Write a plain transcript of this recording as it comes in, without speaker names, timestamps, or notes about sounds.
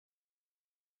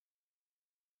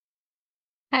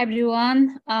Hi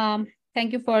everyone.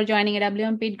 Thank you for joining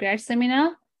AWM Pitt Grad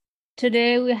Seminar.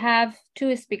 Today we have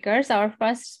two speakers. Our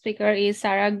first speaker is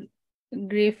Sarah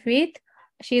Griffith.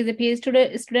 She is a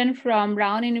PhD student from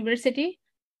Brown University,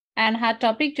 and her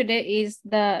topic today is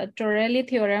the Torelli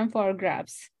theorem for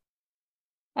graphs.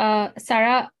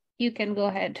 Sarah, you can go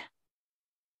ahead.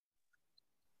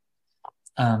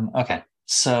 Okay,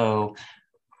 so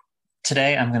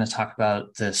today I'm going to talk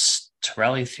about this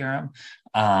Torelli theorem.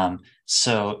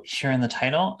 So here in the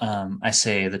title, I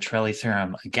say the Torelli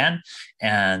theorem again,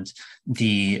 and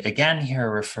the again here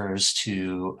refers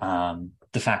to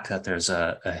the fact that there's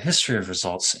a history of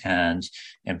results, and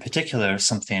in particular,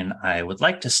 something I would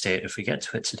like to state if we get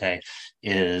to it today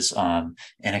is an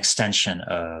extension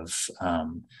of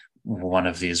one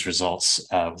of these results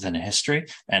within a history,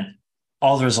 and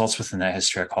all the results within that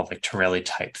history are called like Torelli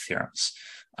type theorems.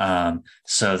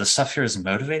 So the stuff here is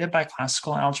motivated by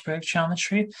classical algebraic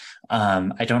geometry.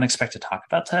 I don't expect to talk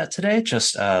about that today,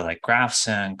 just like graphs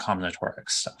and combinatoric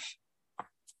stuff.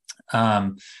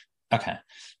 Okay,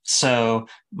 so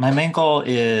my main goal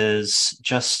is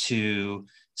just to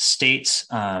state,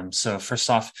 so first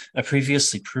off, a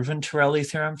previously proven Torelli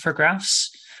theorem for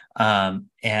graphs.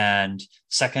 And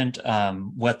second,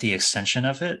 what the extension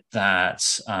of it that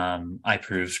I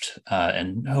proved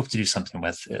and hope to do something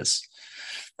with is.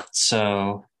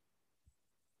 So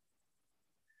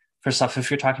first off, if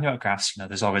you're talking about graphs,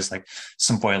 there's always like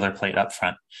some boilerplate up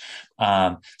front.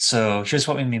 So here's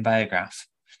what we mean by a graph.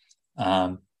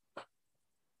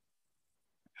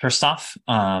 First off,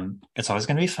 it's always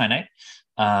going to be finite.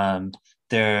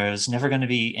 There's never going to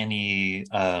be any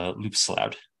loops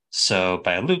allowed. So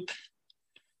by a loop,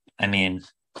 I mean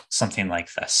something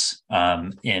like this,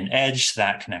 an edge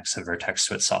that connects a vertex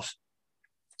to itself.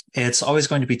 It's always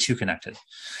going to be two connected.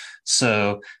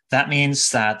 So that means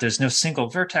that there's no single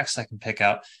vertex I can pick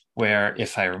out where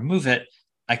if I remove it,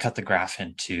 I cut the graph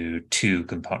into two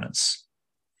components.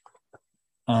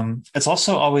 It's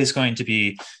also always going to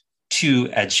be two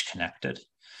edge connected.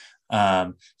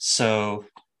 So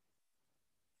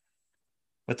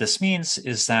what this means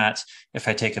is that if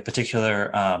I take a particular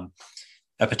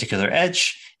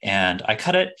edge and I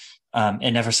cut it,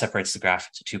 it never separates the graph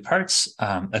into two parts.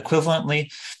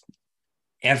 Equivalently,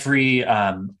 every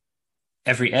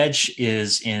edge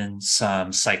is in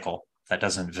some cycle that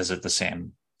doesn't visit the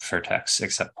same vertex,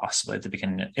 except possibly at the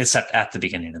beginning, except at the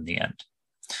beginning and the end.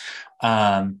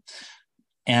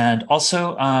 And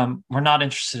also, we're not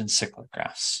interested in cyclic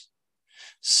graphs.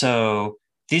 So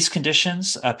these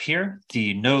conditions up here,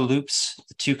 the no loops,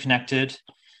 the two connected,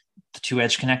 the two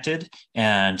edge connected,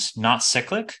 and not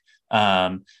cyclic,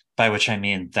 by which I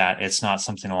mean that it's not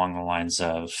something along the lines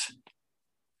of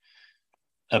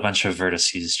a bunch of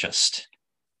vertices just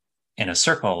in a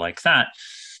circle like that.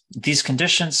 These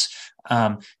conditions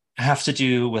have to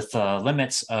do with the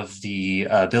limits of the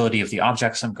ability of the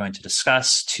objects I'm going to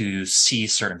discuss to see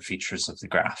certain features of the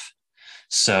graph.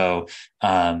 So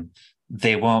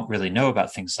they won't really know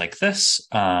about things like this.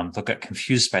 They'll get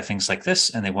confused by things like this,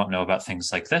 and they won't know about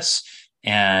things like this.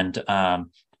 And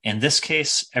in this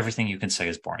case, everything you can say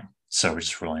is boring. So we're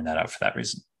just ruling that out for that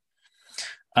reason.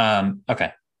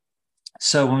 Okay.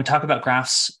 So when we talk about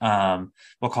graphs,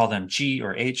 we'll call them G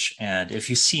or H. And if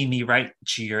you see me write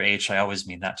G or H, I always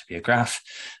mean that to be a graph.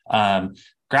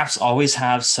 Graphs always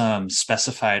have some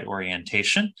specified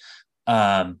orientation.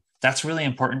 That's really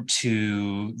important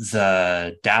to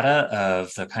the data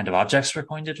of the kind of objects we're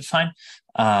going to define.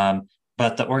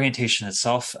 But the orientation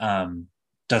itself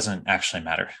doesn't actually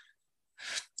matter.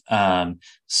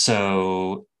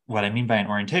 So what I mean by an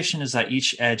orientation is that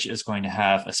each edge is going to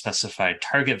have a specified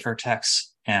target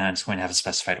vertex and it's going to have a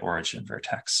specified origin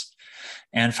vertex.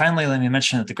 And finally, let me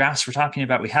mention that the graphs we're talking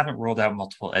about, we haven't ruled out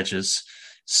multiple edges.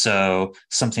 So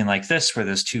something like this, where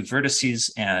there's two vertices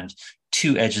and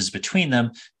two edges between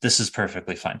them, this is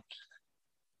perfectly fine.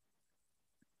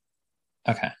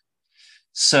 Okay.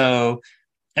 So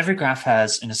every graph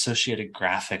has an associated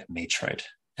graphic matroid,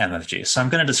 M of G. So I'm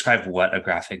going to describe what a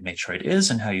graphic matroid is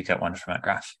and how you get one from a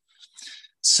graph.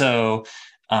 So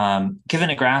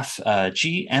given a graph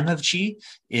G, M of G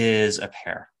is a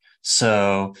pair.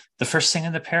 So the first thing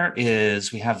in the pair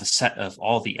is we have the set of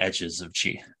all the edges of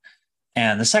G.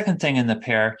 And the second thing in the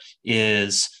pair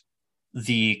is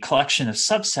the collection of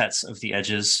subsets of the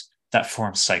edges that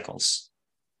form cycles.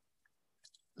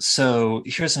 So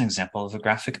here's an example of a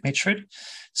graphic matroid.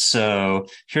 So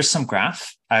here's some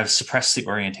graph. I've suppressed the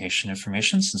orientation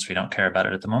information since we don't care about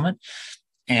it at the moment.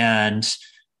 And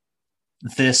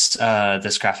this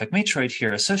graphic matroid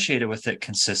here associated with it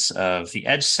consists of the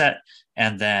edge set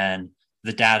and then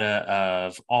the data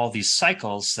of all these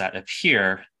cycles that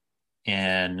appear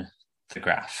in the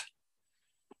graph.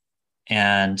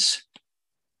 And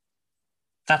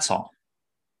that's all.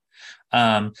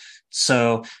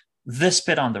 So this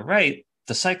bit on the right,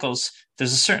 the cycles,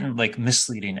 there's a certain like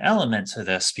misleading element to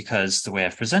this because the way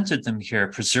I've presented them here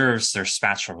preserves their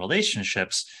spatial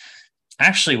relationships.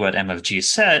 Actually, what M of G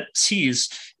sees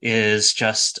is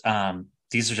just,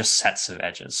 these are just sets of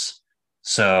edges.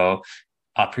 So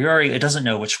a priori, it doesn't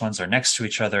know which ones are next to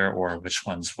each other or which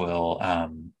ones will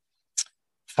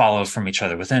follow from each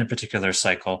other within a particular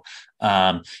cycle.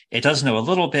 It does know a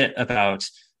little bit about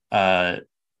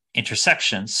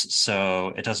intersections.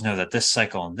 So it does know that this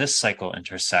cycle and this cycle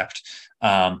intersect.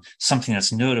 Something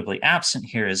that's notably absent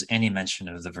here is any mention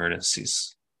of the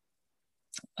vertices.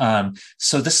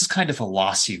 So this is kind of a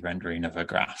lossy rendering of a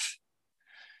graph.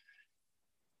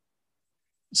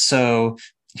 So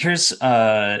here's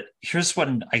what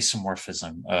an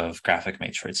isomorphism of graphic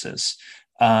matrix is.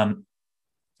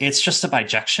 It's just a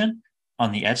bijection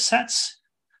on the edge sets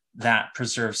that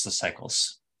preserves the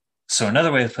cycles. So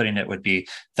another way of putting it would be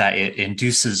that it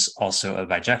induces also a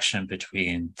bijection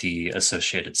between the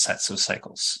associated sets of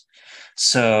cycles.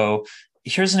 So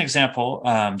here's an example,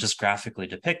 just graphically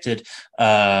depicted,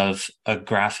 of a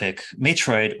graphic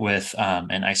matroid with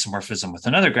an isomorphism with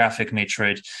another graphic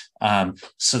matroid,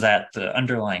 so that the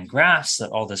underlying graphs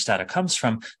that all this data comes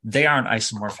from, they aren't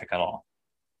isomorphic at all.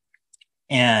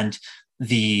 And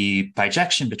the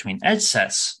bijection between edge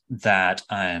sets that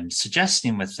I'm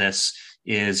suggesting with this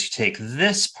is you take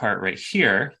this part right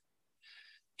here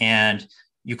and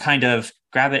you kind of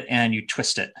grab it and you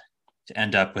twist it to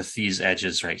end up with these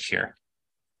edges right here.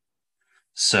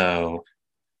 So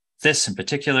this in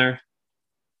particular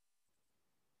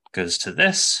goes to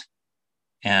this,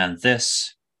 and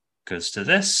this goes to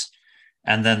this,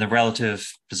 and then the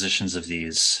relative positions of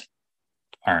these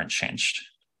aren't changed.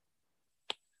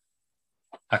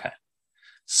 Okay,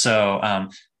 so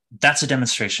that's a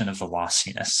demonstration of the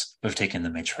lossiness of taking the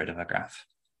matroid of a graph.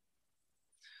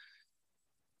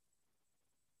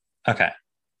 Okay,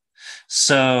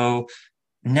 so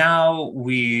now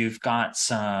we've got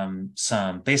some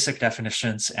basic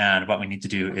definitions, and what we need to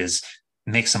do is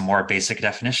make some more basic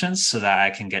definitions so that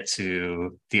I can get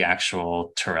to the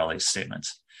actual Torelli statement.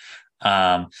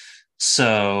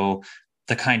 So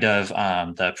the kind of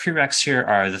the prereqs here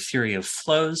are the theory of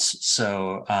flows.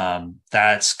 So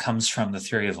that comes from the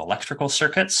theory of electrical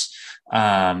circuits,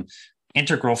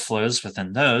 integral flows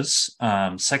within those,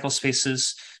 cycle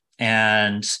spaces,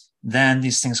 and then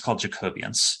these things called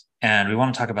Jacobians. And we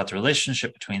want to talk about the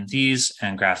relationship between these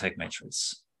and graphic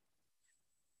matrices.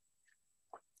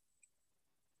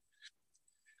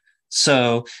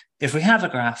 So if we have a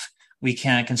graph, we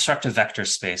can construct a vector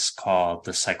space called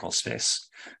the cycle space.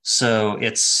 So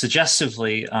it's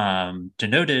suggestively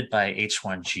denoted by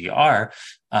H1GR.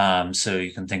 So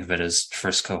you can think of it as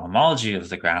first cohomology of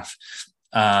the graph.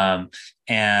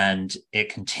 And it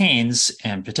contains,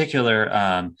 in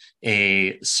particular,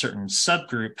 a certain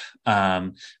subgroup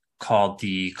called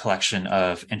the collection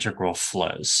of integral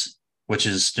flows, which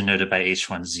is denoted by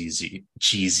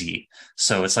H1GZ.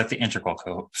 So it's like the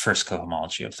integral first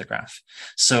cohomology of the graph.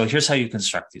 So here's how you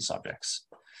construct these objects.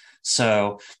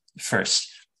 So first,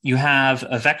 you have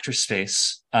a vector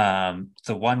space, the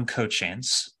one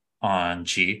cochains on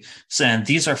G. And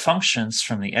these are functions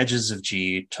from the edges of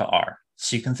G to R.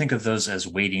 So you can think of those as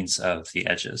weightings of the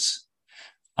edges.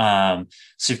 So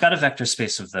you've got a vector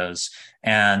space of those,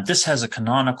 and this has a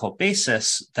canonical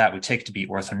basis that we take to be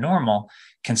orthonormal,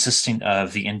 consisting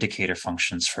of the indicator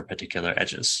functions for particular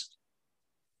edges.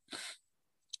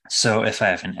 So if I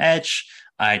have an edge,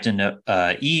 I denote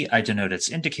E, I denote its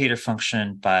indicator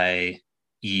function by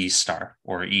E star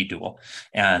or E dual.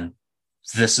 And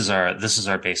this is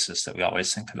our basis that we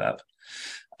always think about.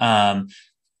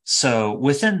 So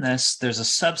within this, there's a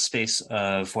subspace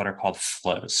of what are called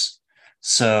flows.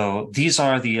 So these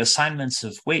are the assignments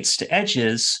of weights to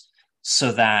edges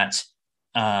so that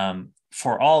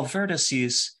for all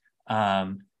vertices,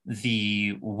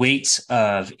 the weight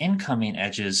of incoming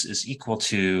edges is equal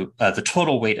to, the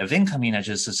total weight of incoming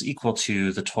edges is equal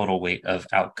to the total weight of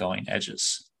outgoing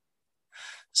edges.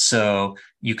 So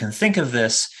you can think of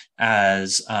this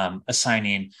as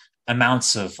assigning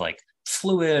amounts of like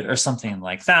fluid or something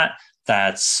like that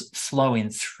that's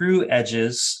flowing through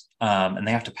edges, and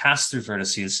they have to pass through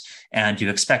vertices, and you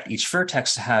expect each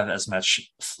vertex to have as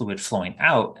much fluid flowing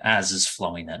out as is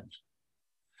flowing in.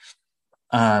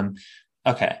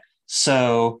 Okay,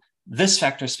 so this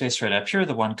vector space right up here,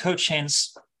 the one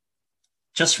cochains,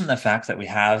 just from the fact that we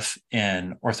have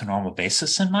an orthonormal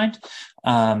basis in mind,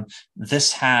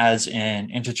 this has an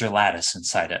integer lattice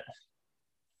inside it.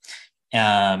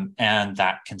 and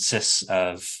that consists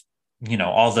of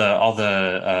all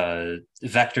the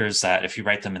vectors that, if you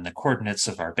write them in the coordinates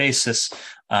of our basis,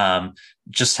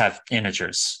 just have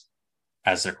integers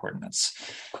as their coordinates.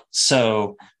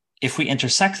 So if we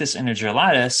intersect this integer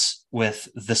lattice with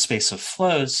the space of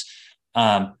flows,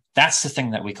 that's the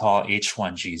thing that we call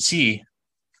H1GZ,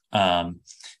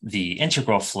 the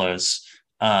integral flows.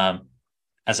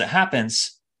 As it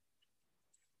happens,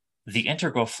 the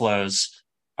integral flows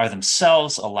are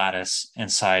themselves a lattice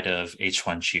inside of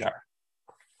H1GR.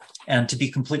 And to be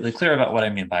completely clear about what I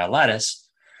mean by a lattice,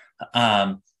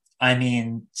 I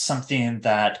mean something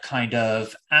that kind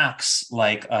of acts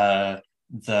like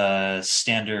the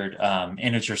standard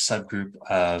integer subgroup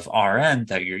of Rn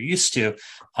that you're used to.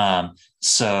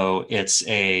 So it's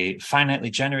a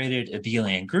finitely generated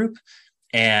abelian group.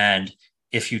 And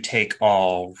if you take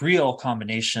all real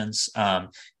combinations,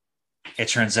 it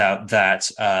turns out that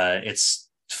it's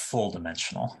full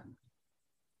dimensional.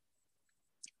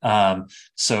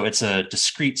 So it's a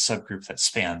discrete subgroup that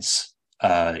spans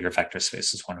your vector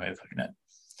space, is one way of putting it.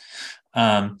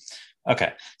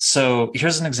 Okay, so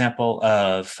here's an example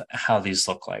of how these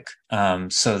look like.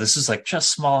 So this is like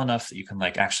just small enough that you can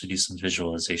like actually do some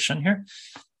visualization here.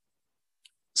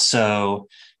 So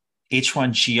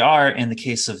H1GR, in the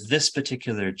case of this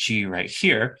particular G right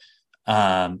here,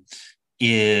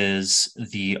 is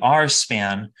the R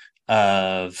span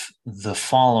of the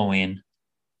following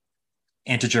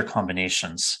integer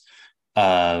combinations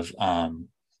of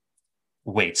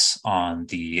weights on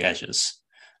the edges.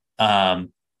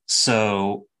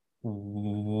 So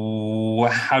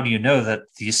how do you know that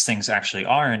these things actually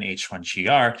are in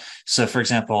H1GR? So for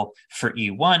example, for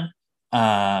E1,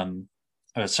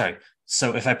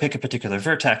 so if I pick a particular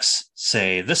vertex,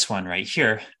 say this one right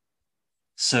here,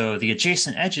 so the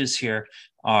adjacent edges here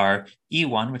are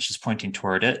E1, which is pointing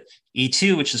toward it,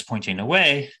 E2, which is pointing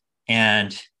away,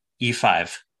 and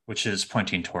E5, which is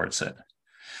pointing towards it.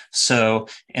 So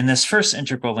in this first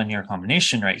integral linear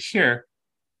combination right here,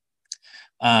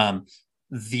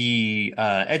 the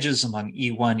edges among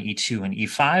E1, E2, and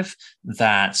E5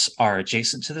 that are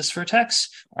adjacent to this vertex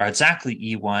are exactly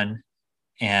E1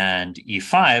 and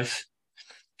E5,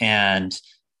 and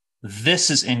this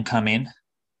is incoming,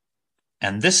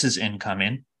 and this is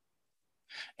incoming,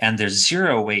 and there's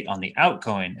 0 weight on the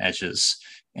outgoing edges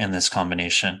in this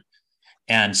combination.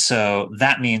 And so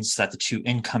that means that the two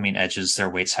incoming edges, their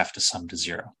weights have to sum to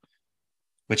 0,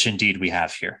 which indeed we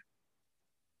have here.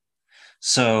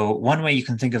 So one way you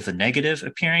can think of the negative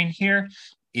appearing here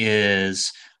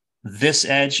is this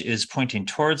edge is pointing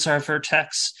towards our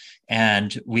vertex,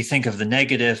 and we think of the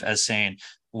negative as saying,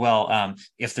 well,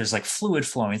 if there's like fluid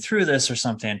flowing through this or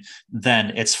something,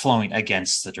 then it's flowing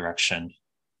against the direction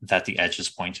that the edge is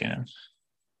pointing in.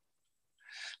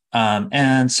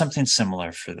 And something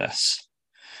similar for this.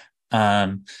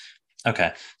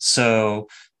 Okay, so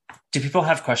do people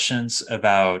have questions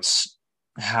about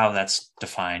how that's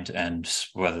defined and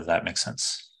whether that makes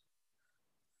sense?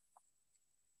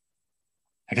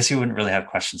 I guess you wouldn't really have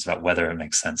questions about whether it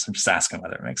makes sense. I'm just asking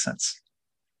whether it makes sense.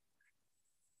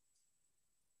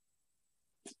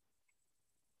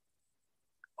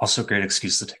 Also, great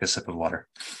excuse to take a sip of water.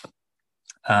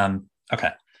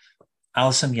 Okay.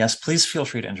 Allison, yes, please feel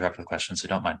free to interrupt with questions. I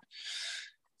don't mind.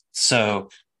 So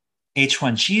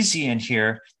H1GZ in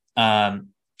here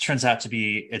turns out to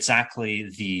be exactly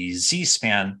the Z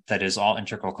span that is all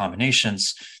integral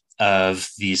combinations of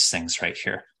these things right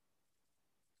here.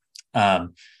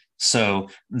 So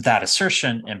that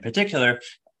assertion in particular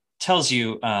tells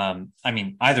you, I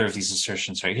mean, either of these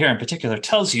assertions right here in particular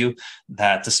tells you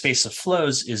that the space of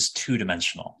flows is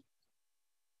two-dimensional.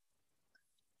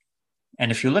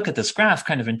 And if you look at this graph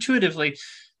kind of intuitively,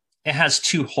 it has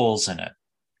two holes in it.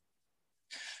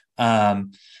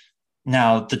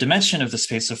 Now, the dimension of the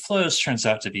space of flows turns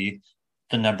out to be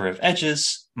the number of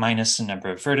edges minus the number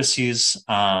of vertices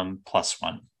plus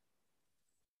 1.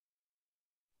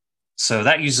 So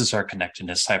that uses our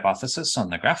connectedness hypothesis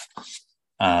on the graph.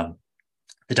 The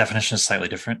definition is slightly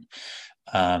different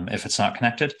if it's not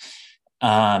connected.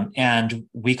 And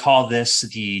we call this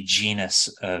the genus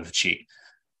of G.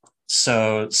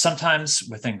 So sometimes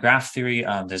within graph theory,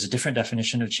 there's a different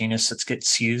definition of genus that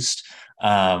gets used,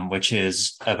 which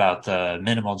is about the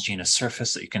minimal genus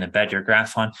surface that you can embed your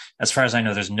graph on. As far as I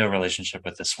know, there's no relationship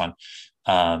with this one.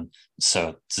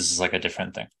 So this is like a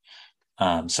different thing.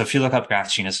 So if you look up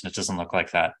graph genus and it doesn't look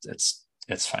like that,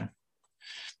 it's fine.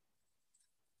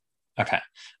 Okay,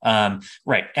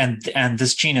 right, and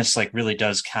this genus like really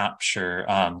does capture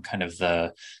kind of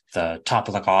the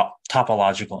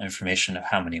topological information of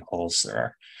how many holes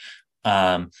there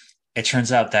are. it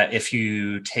turns out that if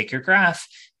you take your graph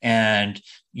and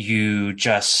you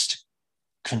just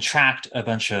contract a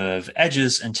bunch of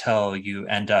edges until you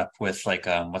end up with like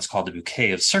what's called a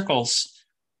bouquet of circles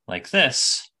like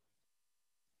this,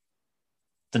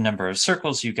 the number of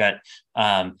circles you get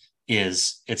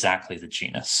is exactly the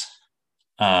genus.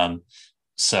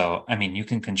 So, I mean, you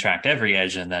can contract every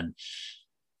edge and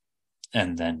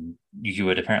then you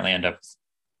would apparently end up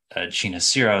with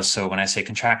genus 0. So when I say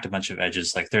contract a bunch of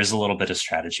edges, like there's a little bit of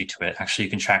strategy to it. Actually,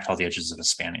 you contract all the edges of a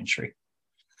spanning tree.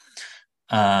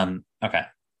 Okay.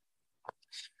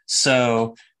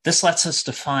 So this lets us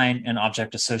define an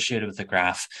object associated with the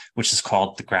graph, which is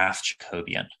called the graph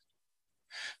Jacobian.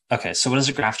 Okay, so what is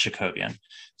a graph Jacobian?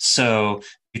 So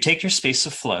you take your space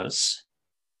of flows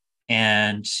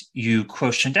and you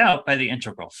quotient out by the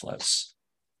integral flows.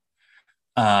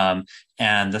 And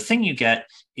the thing you get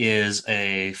is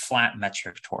a flat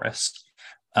metric torus.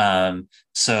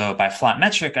 So by flat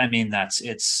metric, I mean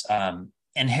it's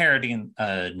inheriting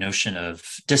a notion of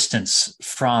distance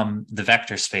from the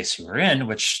vector space you were in,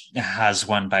 which has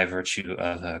one by virtue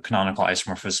of a canonical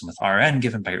isomorphism with Rn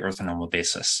given by your orthonormal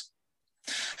basis.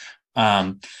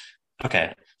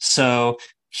 Okay, so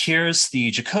here's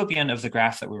the Jacobian of the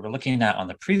graph that we were looking at on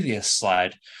the previous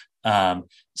slide.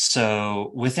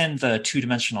 So within the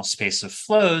two-dimensional space of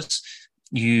flows,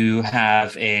 you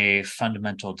have a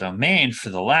fundamental domain for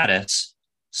the lattice.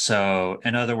 So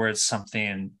in other words, a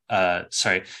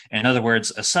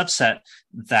subset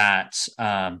that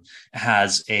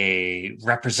has a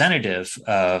representative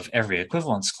of every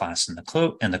equivalence class in the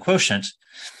quotient.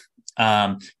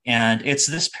 And it's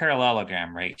this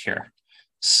parallelogram right here.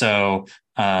 So,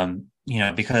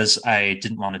 because I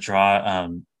didn't want to draw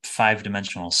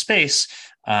five-dimensional space,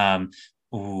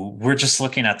 we're just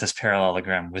looking at this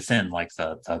parallelogram within like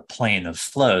the plane of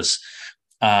flows.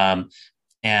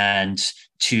 And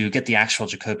to get the actual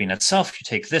Jacobian itself, you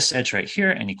take this edge right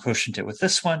here and you quotient it with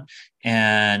this one,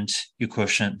 and you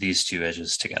quotient these two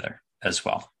edges together as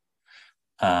well.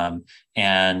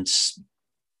 And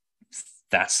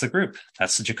that's the group.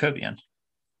 That's the Jacobian.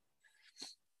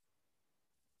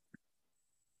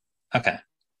 Okay.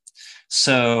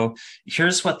 So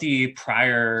here's what the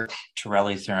prior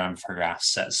Torelli theorem for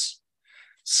graphs says.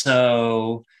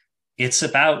 So it's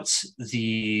about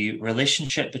the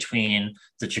relationship between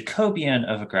the Jacobian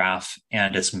of a graph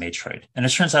and its matroid. And it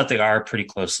turns out they are pretty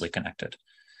closely connected.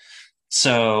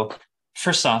 So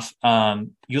first off,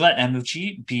 you let M of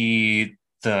G be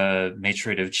the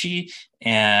matroid of G,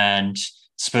 and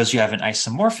suppose you have an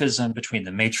isomorphism between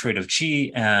the matroid of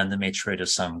G and the matroid of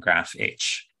some graph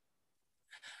H.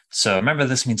 So remember,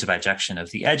 this means a bijection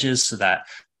of the edges so that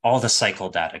all the cycle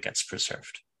data gets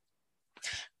preserved.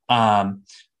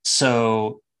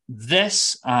 So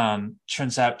this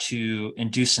turns out to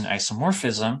induce an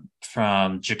isomorphism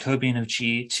from Jacobian of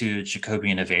G to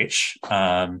Jacobian of H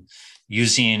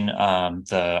using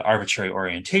the arbitrary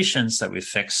orientations that we've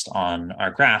fixed on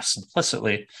our graphs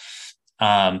implicitly.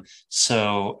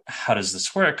 So how does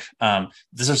this work?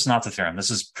 This is not the theorem. This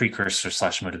is precursor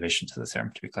 / motivation to the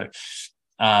theorem, to be clear.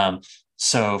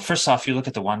 So first off, you look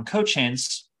at the one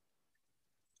cochains,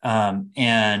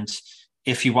 and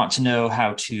if you want to know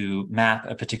how to map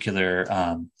a particular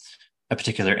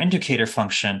indicator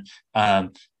function,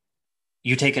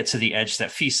 you take it to the edge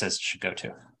that phi says it should go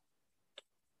to.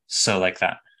 So like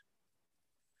that.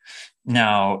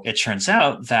 Now, it turns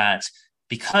out that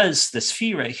because this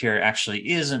phi right here actually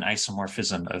is an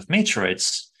isomorphism of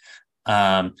matroids,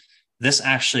 this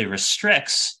actually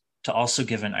restricts to also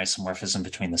give an isomorphism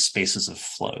between the spaces of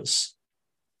flows.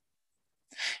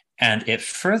 And it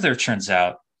further turns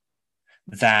out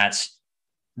that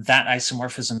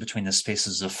isomorphism between the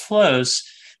spaces of flows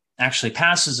actually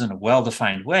passes in a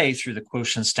well-defined way through the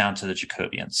quotients down to the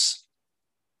Jacobians.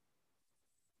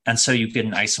 And so you get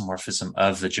an isomorphism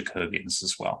of the Jacobians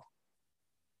as well.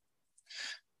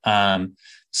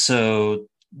 So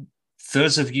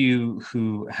those of you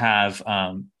who have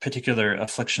particular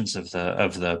afflictions of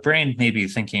the brain may be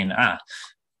thinking,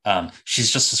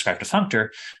 she's just described a functor.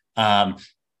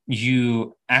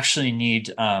 You actually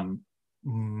need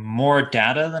more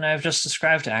data than I've just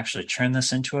described to actually turn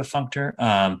this into a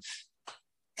functor.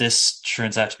 This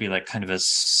turns out to be like kind of a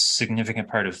significant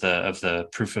part of the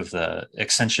proof of the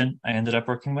extension I ended up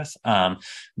working with.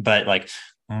 But like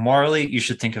morally, you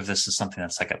should think of this as something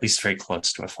that's like at least very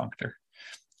close to a functor,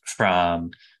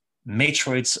 from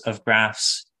matroids of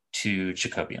graphs to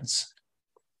Jacobians.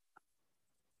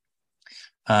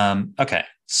 Okay,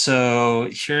 so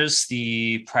here's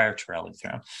the prior Torelli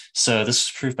theorem. So this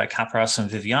was proved by Caparrós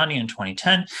and Viviani in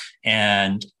 2010,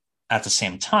 and at the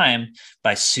same time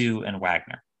by Su and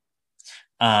Wagner.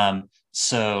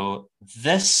 So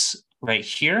this right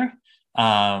here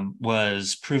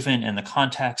was proven in the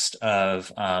context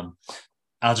of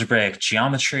algebraic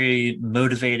geometry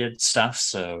motivated stuff,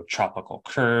 so tropical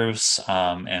curves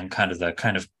and the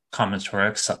kind of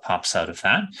combinatorics that pops out of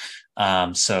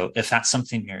that. So if that's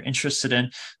something you're interested in,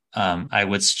 I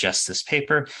would suggest this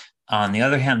paper. On the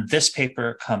other hand, this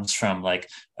paper comes from like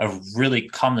a really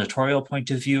combinatorial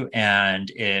point of view, and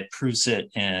it proves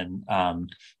it in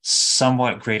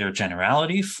somewhat greater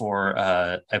generality for,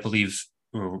 I believe,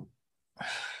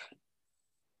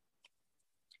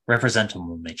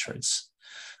 representable matroids.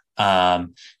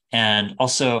 And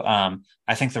also,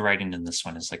 I think the writing in this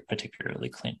one is like particularly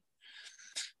clean.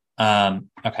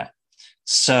 Okay,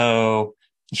 so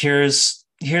here's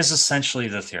essentially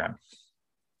the theorem.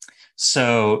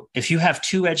 So if you have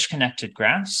two edge connected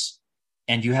graphs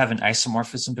and you have an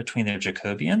isomorphism between their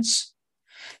Jacobians,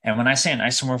 and when I say an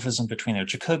isomorphism between their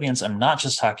Jacobians, I'm not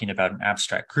just talking about an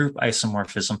abstract group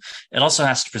isomorphism. It also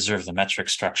has to preserve the metric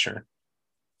structure.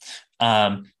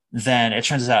 Then it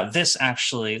turns out this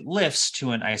actually lifts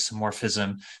to an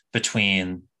isomorphism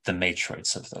between the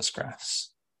matroids of those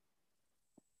graphs.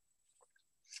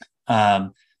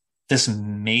 This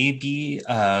may be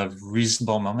a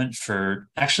reasonable moment for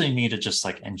actually me to just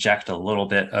like inject a little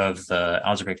bit of the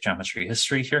algebraic geometry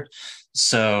history here.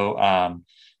 So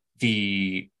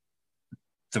the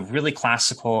really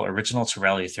classical original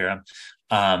Torelli theorem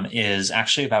is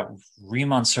actually about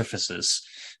Riemann surfaces.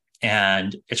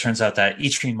 And it turns out that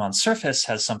each Riemann surface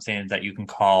has something that you can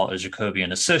call a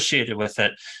Jacobian associated with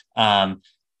it.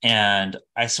 And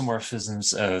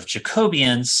isomorphisms of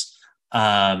Jacobians,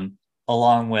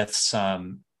 along with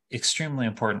some extremely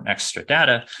important extra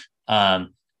data,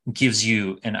 gives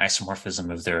you an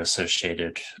isomorphism of their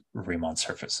associated Riemann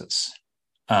surfaces.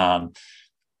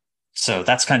 So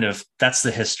that's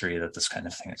the history that this kind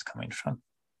of thing is coming from.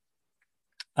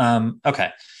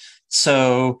 Okay,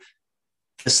 so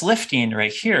this lifting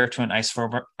right here to an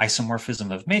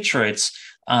isomorphism of matroids,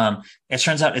 it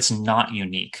turns out it's not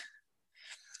unique.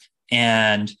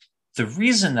 And the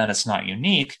reason that it's not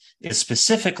unique is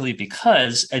specifically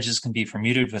because edges can be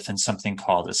permuted within something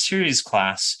called a series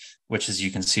class, which, as you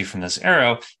can see from this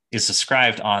arrow, is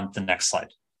described on the next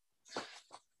slide.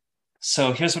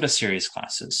 So here's what a series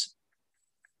class is.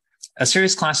 A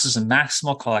series class is a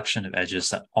maximal collection of edges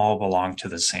that all belong to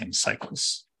the same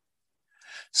cycles.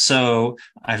 So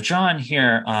I've drawn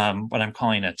here what I'm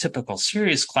calling a typical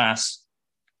series class,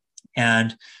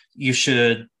 and you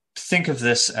should think of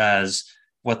this as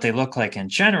what they look like in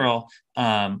general,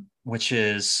 which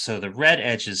is, so the red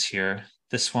edges here,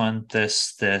 this one,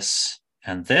 this,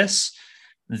 and this,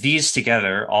 these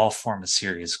together all form a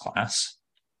series class.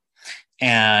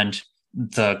 And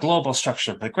the global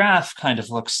structure of the graph kind of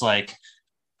looks like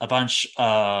a bunch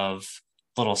of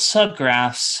little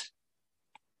subgraphs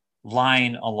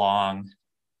lying along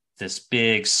this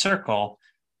big circle,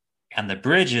 and the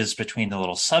bridges between the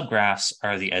little subgraphs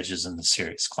are the edges in the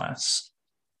series class.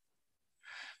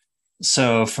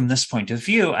 So from this point of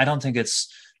view, I don't think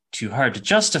it's too hard to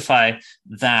justify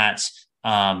that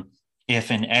if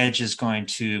an edge is going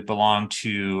to belong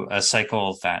to a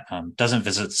cycle that doesn't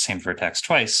visit the same vertex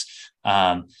twice,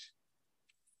 and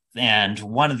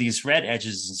one of these red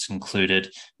edges is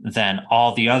included, then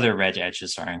all the other red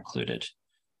edges are included,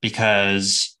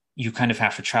 because you kind of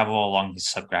have to travel along these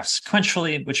subgraphs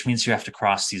sequentially, which means you have to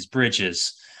cross these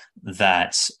bridges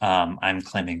that I'm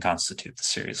claiming constitute the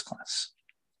series class.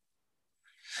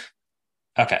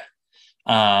 Okay.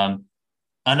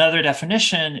 Another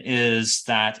definition is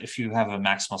that if you have a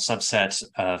maximal subset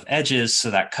of edges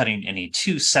so that cutting any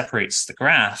two separates the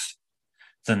graph,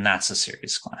 then that's a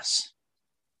series class.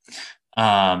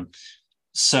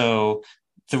 So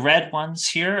the red ones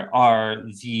here are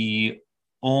the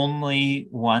only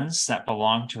ones that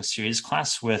belong to a series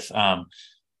class with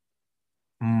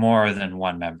more than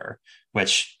one member,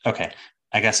 which, okay,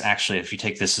 I guess actually if you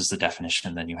take this as the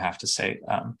definition, then you have to say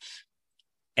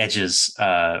edges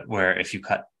where if you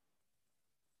cut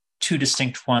two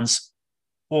distinct ones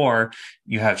or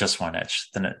you have just one edge,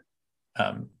 then it,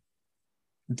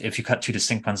 if you cut two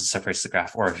distinct ones, it separates the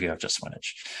graph, or if you have just one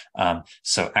edge.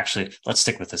 So actually, let's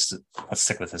stick with this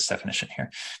definition here.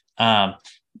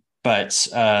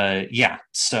 Yeah,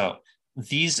 so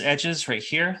these edges right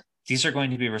here, these are going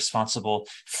to be responsible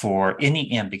for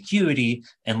any ambiguity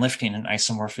in lifting an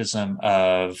isomorphism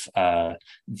of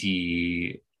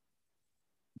the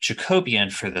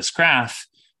Jacobian for this graph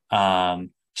to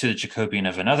the Jacobian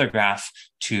of another graph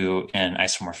to an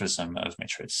isomorphism of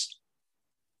matrices.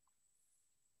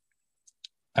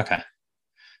 Okay.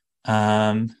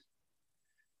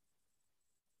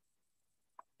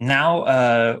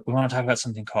 Now we want to talk about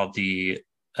something called the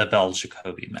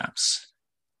Abel-Jacobi maps.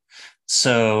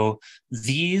 So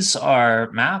these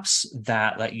are maps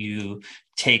that let you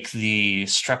take the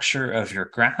structure of your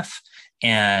graph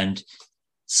and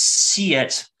see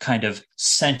it kind of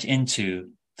sent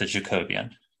into the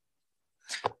Jacobian.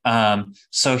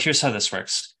 So here's how this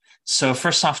works. So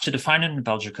first off, to define an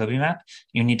Abel-Jacobi map,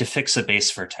 you need to fix a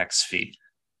base vertex phi.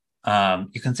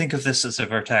 You can think of this as a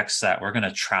vertex that we're going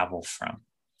to travel from.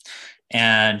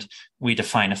 And we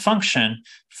define a function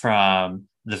from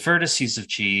the vertices of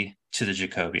G to the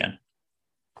Jacobian.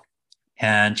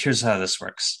 And here's how this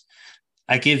works.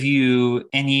 I give you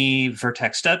any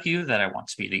vertex W that I want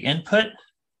to be the input.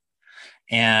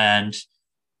 And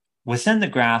within the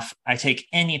graph, I take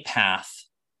any path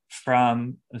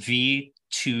from V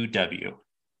to W.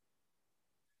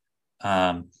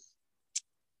 I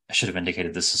should have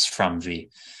indicated this is from V.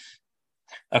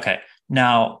 Okay,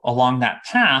 now along that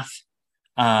path,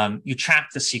 you track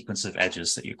the sequence of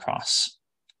edges that you cross.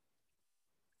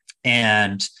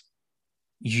 And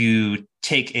you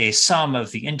take a sum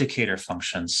of the indicator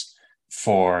functions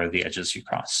for the edges you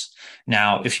cross.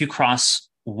 Now, if you cross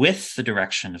with the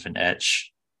direction of an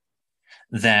edge,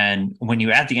 then when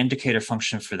you add the indicator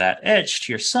function for that edge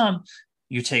to your sum,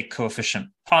 you take coefficient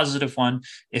 +1.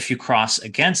 If you cross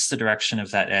against the direction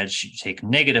of that edge, you take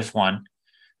 -1.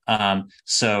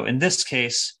 So in this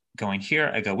case, going here,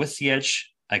 I go with the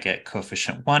edge, I get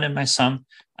coefficient 1 in my sum.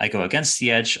 I go against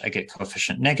the edge, I get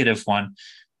coefficient -1.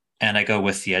 And I go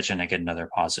with the edge and I get another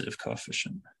positive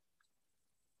coefficient.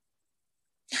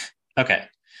 Okay,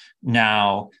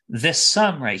 now this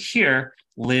sum right here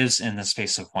lives in the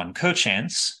space of 1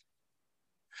 cochains.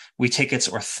 We take its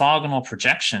orthogonal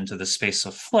projection to the space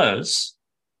of flows.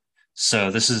 So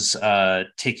this is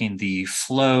taking the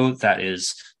flow that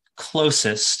is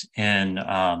closest in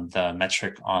the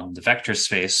metric on the vector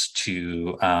space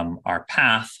to our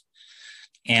path.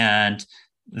 And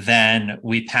then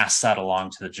we pass that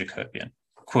along to the Jacobian,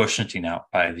 quotienting out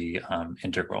by the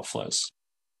integral flows.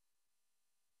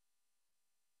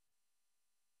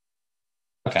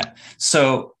 Okay,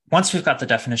 so once we've got the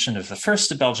definition of the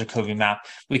first Abel-Jacobi map,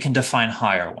 we can define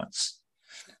higher ones.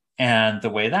 And the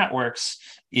way that works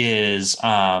is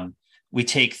we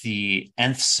take the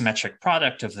nth symmetric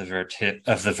product of the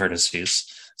vertices.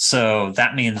 So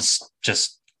that means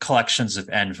just collections of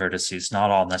n vertices,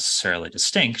 not all necessarily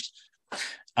distinct.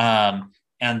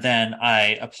 And then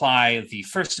I apply the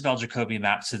first Abel-Jacobi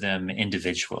map to them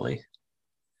individually.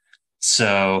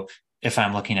 So if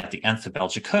I'm looking at the nth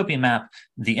Abel-Jacobi map,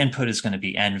 the input is going to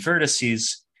be n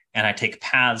vertices, and I take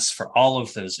paths for all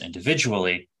of those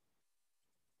individually.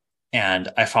 And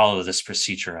I follow this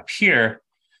procedure up here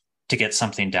to get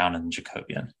something down in the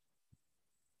Jacobian.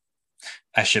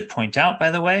 I should point out,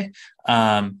 by the way,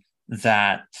 that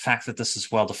the fact that this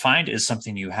is well-defined is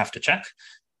something you have to check.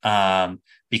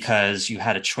 Because you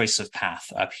had a choice of path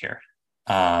up here.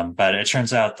 But it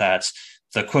turns out that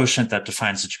the quotient that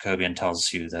defines the Jacobian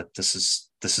tells you that this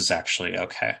is actually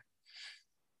okay.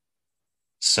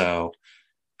 So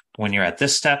when you're at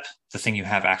this step, the thing you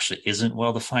have actually isn't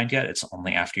well defined yet. It's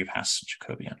only after you pass the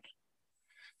Jacobian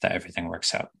that everything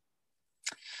works out.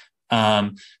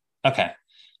 Okay,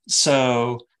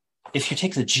 so if you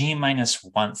take the G minus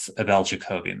 1th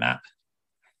Abel-Jacobi map,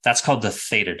 that's called the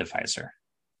theta divisor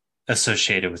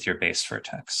associated with your base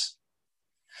vertex.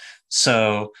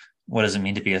 So what does it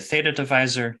mean to be a theta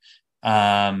divisor?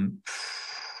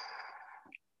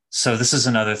 So this is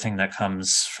another thing that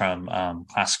comes from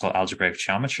classical algebraic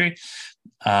geometry.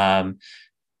 And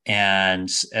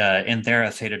in there,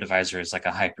 a theta divisor is like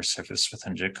a hypersurface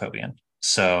within Jacobian.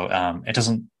 So it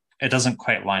doesn't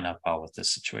quite line up well with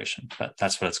this situation, but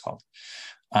that's what it's called.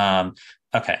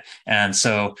 Okay, and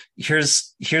so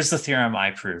here's the theorem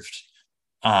I proved.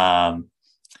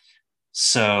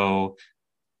 So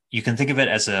you can think of it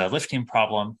as a lifting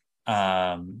problem.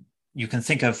 You can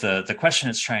think of the question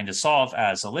it's trying to solve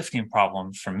as a lifting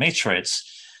problem from matroids,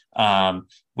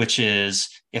 which is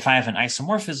if I have an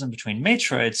isomorphism between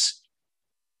matroids,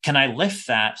 can I lift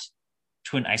that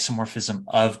to an isomorphism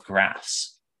of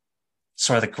graphs?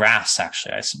 So are the graphs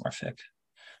actually isomorphic?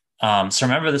 So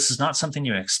remember, this is not something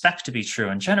you expect to be true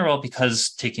in general because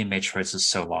taking matroids is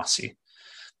so lossy.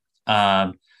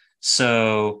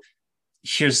 So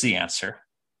here's the answer,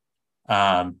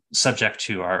 subject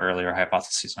to our earlier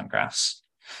hypotheses on graphs.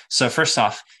 So first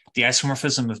off, the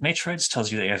isomorphism of matroids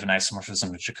tells you that you have an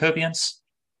isomorphism of Jacobians.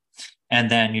 And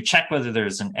then you check whether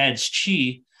there's an edge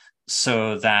G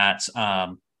so that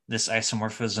this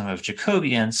isomorphism of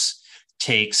Jacobians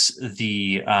takes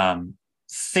the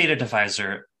theta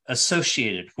divisor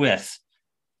associated with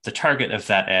the target of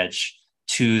that edge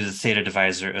to the theta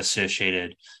divisor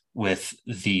associated with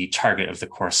the target of the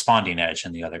corresponding edge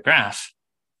in the other graph.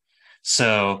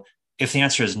 So if the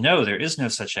answer is no, there is no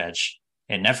such edge,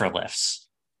 it never lifts.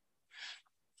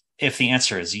 If the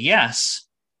answer is yes,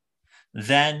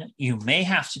 then you may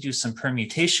have to do some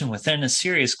permutation within a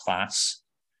series class,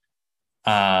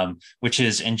 which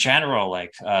is in general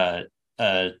like a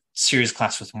series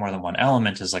class with more than one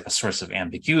element is like a source of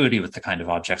ambiguity with the kind of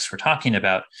objects we're talking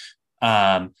about.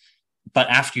 But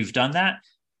after you've done that,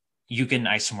 you get an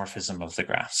isomorphism of the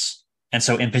graphs. And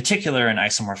so in particular, an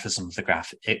isomorphism of the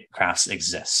graphs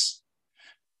exists.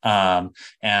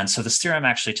 And so this theorem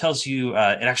actually tells you,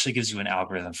 it actually gives you an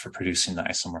algorithm for producing the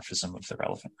isomorphism of the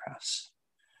relevant graphs.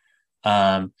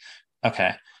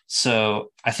 Okay,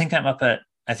 so I think I'm up at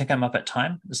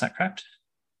time. Is that correct?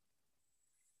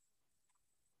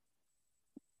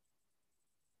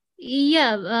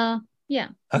 Yeah. Yeah.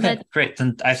 Okay, great.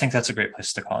 Then I think that's a great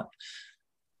place to call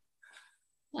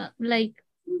it.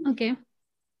 Okay.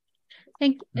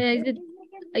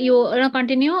 You want to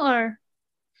continue or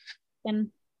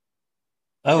then?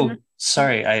 Oh,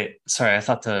 sorry. I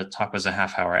thought the talk was a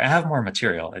half hour. I have more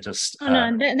material. I just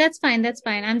no, that's fine. That's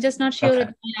fine. I'm just not sure if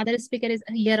the other speaker is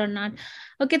here or not.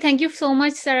 Okay, thank you so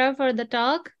much, Sarah, for the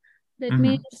talk. Let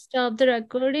me stop the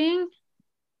recording.